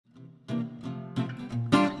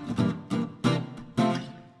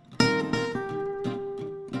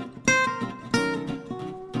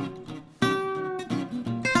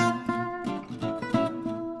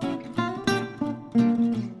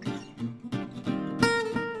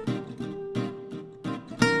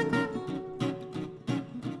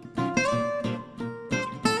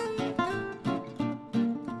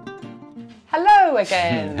Hello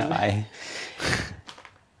again. Hi.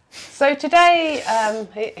 So today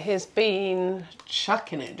it has been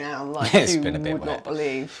chucking it down like It's you been a bit would wet. not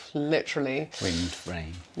believe, literally. Wind,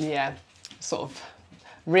 rain. Yeah, sort of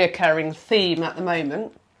reoccurring theme at the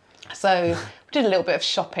moment. So we did a little bit of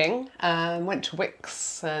shopping, went to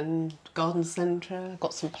Wickes and garden centre,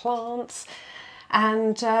 got some plants,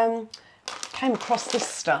 and came across this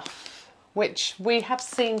stuff, which we have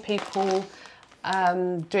seen people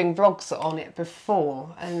doing vlogs on it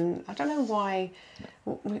before, and I don't know why.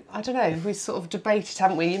 We sort of debated,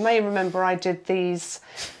 haven't we? You may remember I did these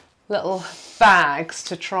little bags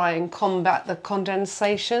to try and combat the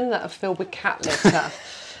condensation that are filled with cat litter.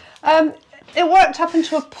 It worked up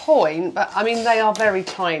until a point, but I mean they are very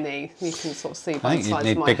tiny. You can sort of see by the size of my hand. I think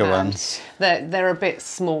you need bigger ones. They're a bit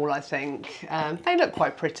small, I think. They look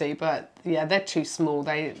quite pretty, but yeah, they're too small.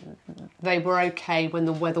 They were okay when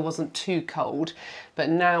the weather wasn't too cold, but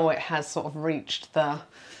now it has sort of reached the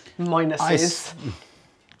minuses. Ice.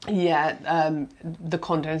 Yeah, the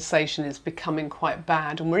condensation is becoming quite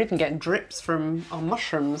bad, and we're even getting drips from our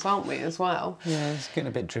mushrooms, aren't we, as well? Yeah, it's getting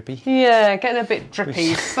a bit drippy. Yeah, getting a bit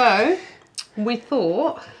drippy. So we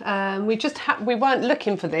thought we weren't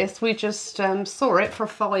looking for this. We just saw it for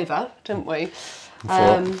 £5, didn't we?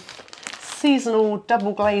 Seasonal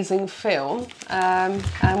double glazing film,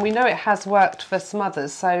 and we know it has worked for some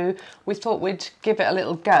others, so we thought we'd give it a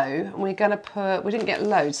little go. And we didn't get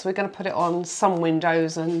loads, so we're going to put it on some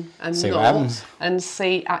windows and see not, what happens, and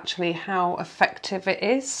see actually how effective it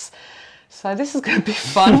is. So this is going to be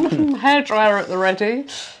fun. Hairdryer at the ready,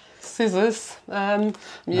 scissors.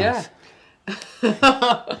 Yeah.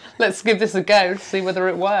 Let's give this a go, see whether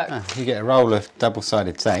it works. You get a roll of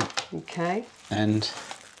double-sided tape. Okay. And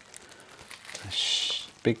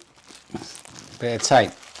big bit of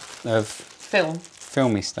tape of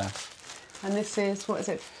filmy stuff. And this is, what is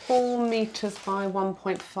it, 4 metres by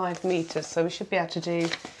 1.5 metres, so we should be able to do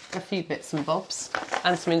a few bits and bobs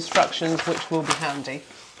and some instructions which will be handy.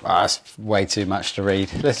 Oh, that's way too much to read.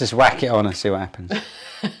 Let's just whack it on and see what happens.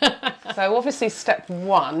 So obviously step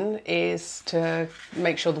 1 is to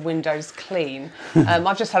make sure the window's clean.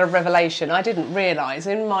 I've just had a revelation. I didn't realise,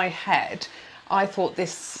 in my head I thought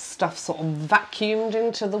this stuff sort of vacuumed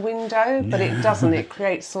into the window, but it doesn't. It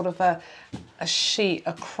creates sort of a sheet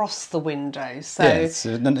across the window. So yeah,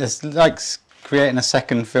 it's like creating a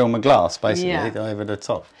second film of glass, basically, over the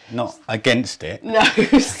top, not against it. No,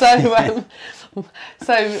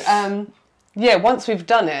 yeah, once we've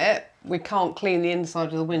done it, we can't clean the inside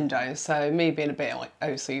of the window, so me being a bit like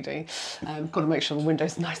OCD, got to make sure the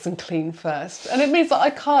window's nice and clean first. And it means that I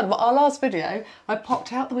can't. Our last video, I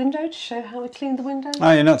popped out the window to show how we cleaned the window.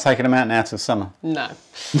 Oh, you're not taking them out now till summer? No.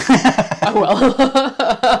 Oh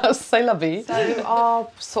well. C'est la vie. So our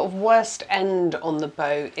sort of worst end on the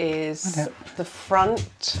boat is the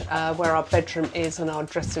front, where our bedroom is and our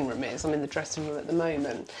dressing room is. I'm in the dressing room at the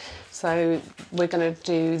moment. So we're going to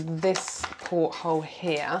do this porthole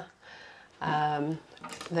here.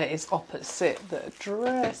 That is opposite the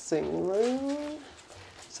dressing room,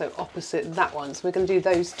 so opposite that one. So we're going to do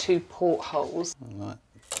those 2 portholes. Right,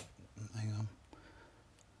 hang on.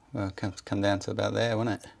 Well, it come down to about there, won't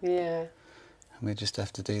it? Yeah. And we just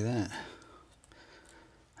have to do that,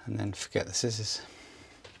 and then forget the scissors.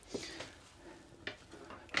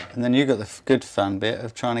 And then you got the good fun bit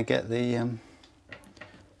of trying to get the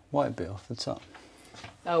white bit off the top.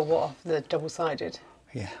 Oh, what, off the double-sided?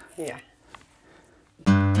 Yeah. Yeah.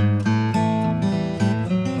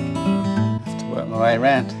 Work my way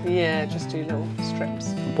around. Yeah, just do little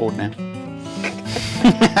strips. I'm bored now.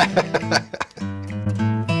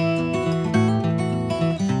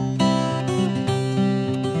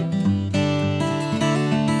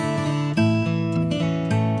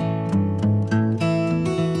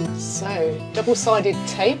 So, double-sided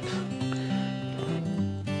tape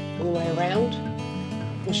all the way around.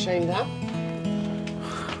 I'll show you that.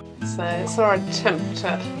 So it's our attempt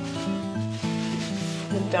at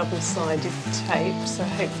the double-sided tape, so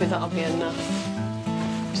hopefully that'll be enough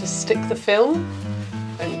to stick the film.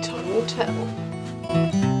 Only time will tell.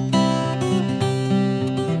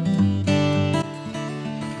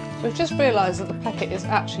 We've just realised that the packet is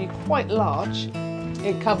actually quite large.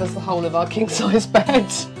 It covers the whole of our king-size bed.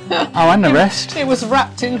 Oh, and the rest? It was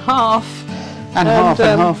wrapped in half. And half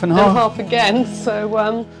and half and half. And half again,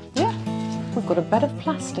 so yeah, we've got a bed of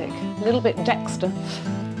plastic, a little bit Dexter.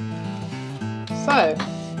 So,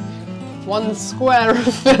 1 square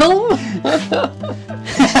of film.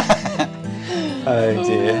 Oh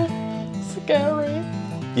dear. Scary.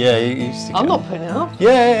 Yeah, you used to. I'm not putting it up.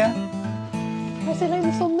 Yeah. Why is he laying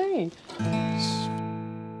this on me?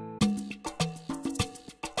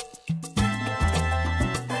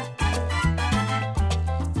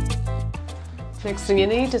 Next thing you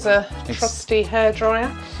need is a trusty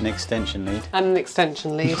hairdryer. An extension lead. And an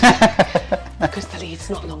extension lead. Because the lead's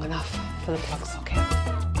not long enough for the plug socket.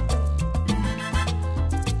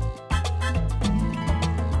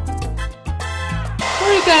 Where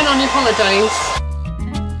are you going on your holidays?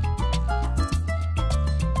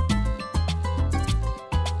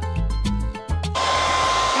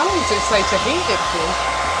 How long does it say to heat it for?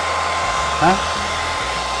 Huh?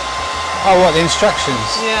 Oh, what, the instructions?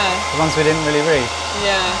 Yeah. The ones we didn't really read?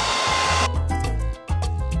 Yeah.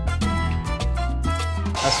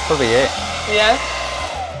 That's probably it. Yeah?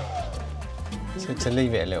 So to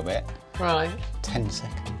leave it a little bit. Right. 10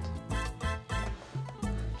 seconds.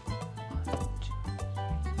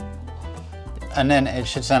 And then it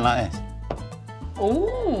should sound like this.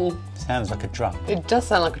 Ooh. Sounds like a drum. It does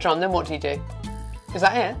sound like a drum. Then what do you do? Is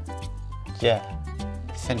that it? Yeah.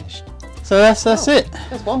 Finished. So that's it.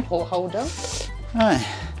 There's one porthole done. Right.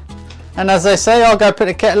 And as they say, I'll go put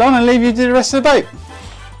the kettle on and leave you to do the rest of the boat.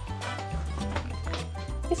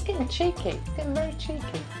 It's getting cheeky. It's getting very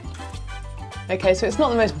cheeky. Okay, so it's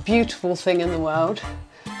not the most beautiful thing in the world.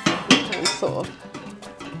 You can sort of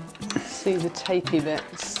see the tapey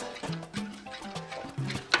bits.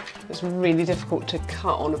 It's really difficult to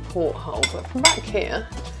cut on a porthole, but from back here,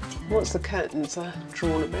 once the curtains are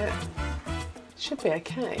drawn a bit, it should be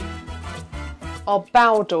okay. Our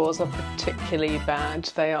bow doors are particularly bad.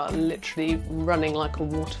 They are literally running like a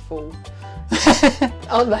waterfall.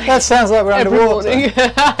 Aren't they? That sounds like we're underwater.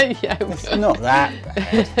 Yeah, it's not that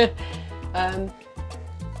bad.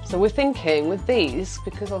 So we're thinking with these,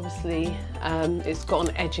 because obviously it's got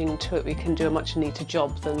an edging to it, we can do a much neater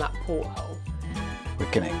job than that porthole. We're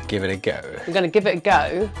going to give it a go. We're going to give it a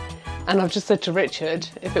go. And I've just said to Richard,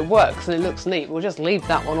 if it works and it looks neat, we'll just leave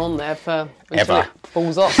that one on there for until it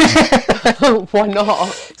falls off. Why not?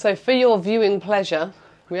 So for your viewing pleasure,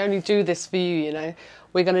 we only do this for you, you know.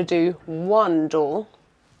 We're going to do one door,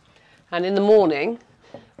 and in the morning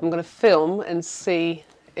I'm going to film and see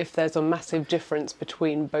if there's a massive difference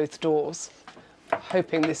between both doors.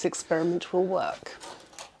 Hoping this experiment will work.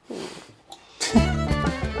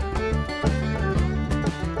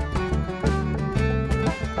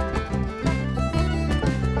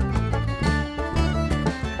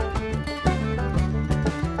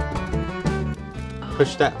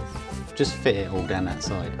 Push that, just fit it all down that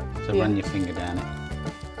side. So Yeah. run your finger down it.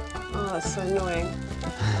 Oh, that's so annoying.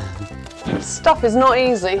 Stuff is not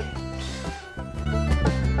easy.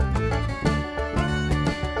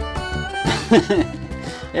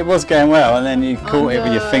 It was going well, and then you caught it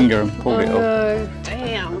with your finger and pulled it off. No,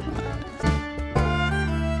 damn.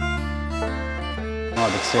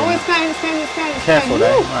 Might be too Oh, much. it's going, it's going, it's going. It's Careful going.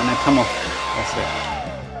 though. Woo. Right, now come off. That's it.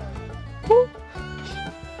 Woo.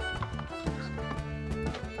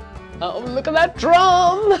 Oh, look at that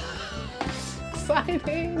drum!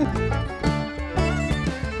 Exciting!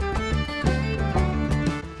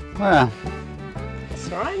 Well, That's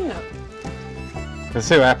right now. we'll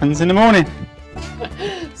see what happens in the morning.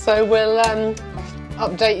 So we'll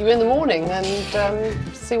update you in the morning and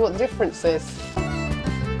see what the difference is.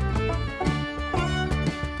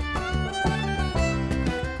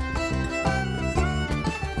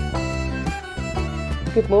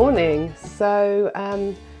 Good morning. So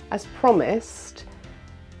as promised,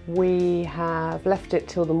 we have left it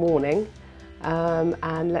till the morning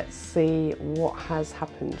and let's see what has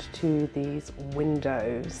happened to these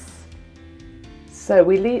windows. So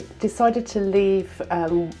we decided to leave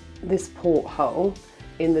this porthole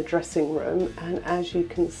in the dressing room, and as you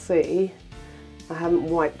can see, I haven't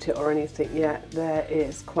wiped it or anything yet. There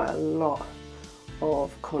is quite a lot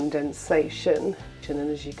of condensation,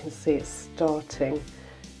 and as you can see, it's starting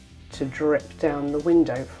to drip down the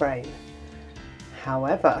window frame.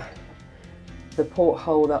 However, the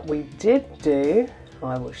porthole that we did do,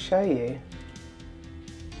 I will show you.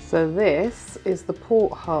 So this is the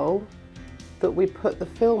porthole that we put the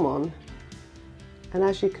film on, and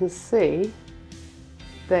as you can see,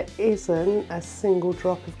 there isn't a single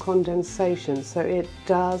drop of condensation, so it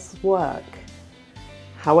does work.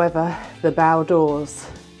 However, the bow doors,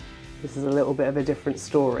 this is a little bit of a different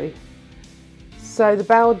story. So the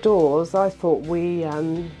bow doors, I thought we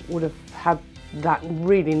would have had that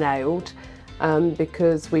really nailed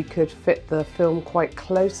because we could fit the film quite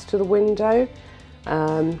close to the window.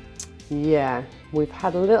 Yeah, we've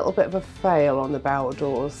had a little bit of a fail on the bow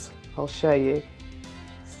doors. I'll show you.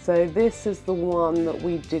 So this is the one that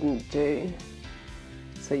we didn't do.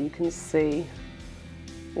 So you can see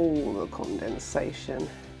all the condensation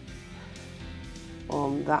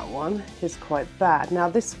on that one is quite bad. Now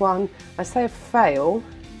this one, I say a fail,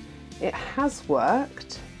 it has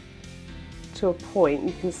worked to a point,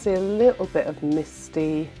 you can see a little bit of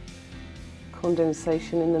misty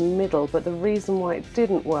condensation in the middle, but the reason why it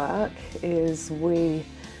didn't work is we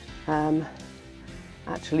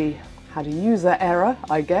actually had a user error,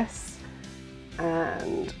 I guess,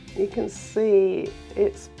 and you can see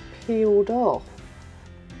it's peeled off.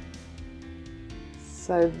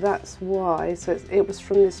 So that's why, so it was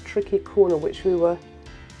from this tricky corner which we were,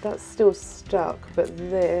 that's still stuck, but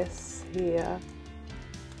this here,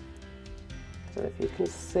 I don't know if you can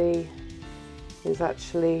see, is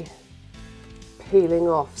actually peeling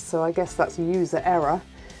off. So I guess that's a user error.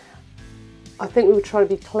 I think we were trying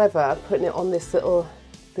to be clever putting it on this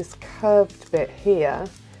curved bit here,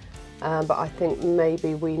 but I think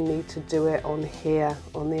maybe we need to do it on here,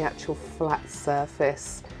 on the actual flat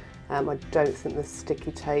surface. I don't think the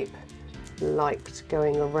sticky tape liked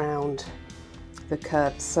going around the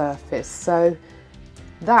curved surface. So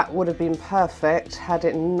that would have been perfect had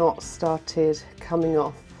it not started coming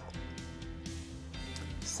off.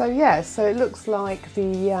 So yeah, so it looks like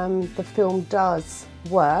the film does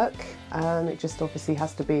work. It just obviously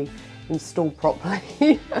has to be installed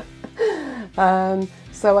properly.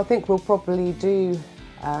 So I think we'll probably do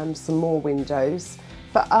some more windows.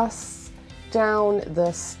 For us, down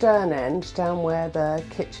the stern end, down where the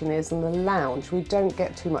kitchen is and the lounge, we don't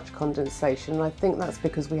get too much condensation, and I think that's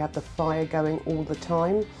because we have the fire going all the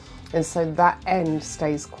time, and so that end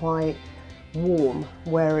stays quite warm,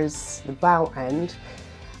 whereas the bow end,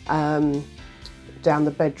 down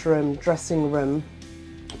the bedroom, dressing room,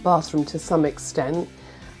 bathroom to some extent,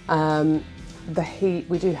 the heat,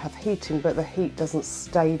 we do have heating, but the heat doesn't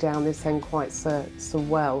stay down this end quite so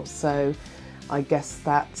well, so I guess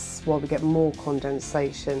that's why we get more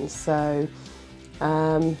condensation. So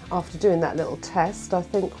after doing that little test, I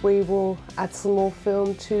think we will add some more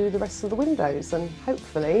film to the rest of the windows and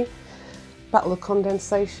hopefully battle the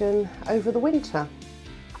condensation over the winter.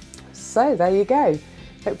 So there you go.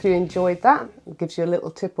 Hopefully you enjoyed that. It gives you a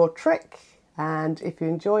little tip or trick, and if you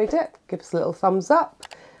enjoyed it, give us a little thumbs up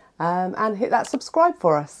and hit that subscribe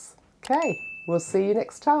for us. Okay, we'll see you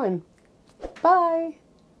next time. Bye.